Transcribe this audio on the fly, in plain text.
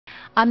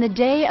On the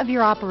day of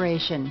your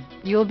operation,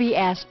 you will be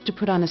asked to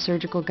put on a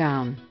surgical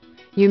gown.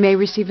 You may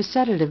receive a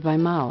sedative by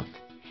mouth,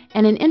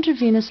 and an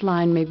intravenous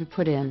line may be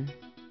put in.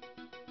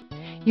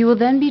 You will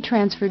then be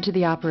transferred to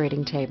the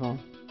operating table.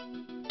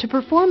 To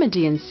perform a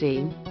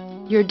D&C,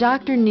 your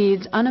doctor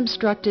needs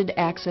unobstructed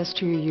access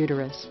to your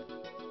uterus.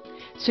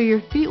 So your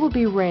feet will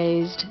be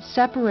raised,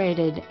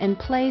 separated, and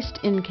placed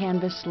in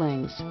canvas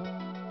slings,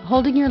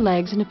 holding your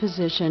legs in a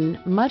position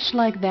much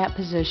like that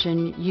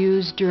position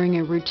used during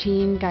a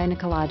routine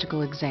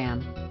gynecological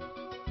exam.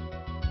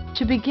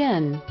 To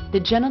begin, the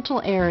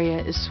genital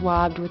area is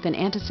swabbed with an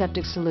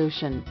antiseptic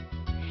solution,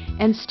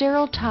 and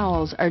sterile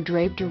towels are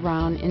draped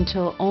around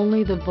until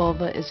only the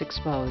vulva is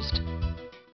exposed.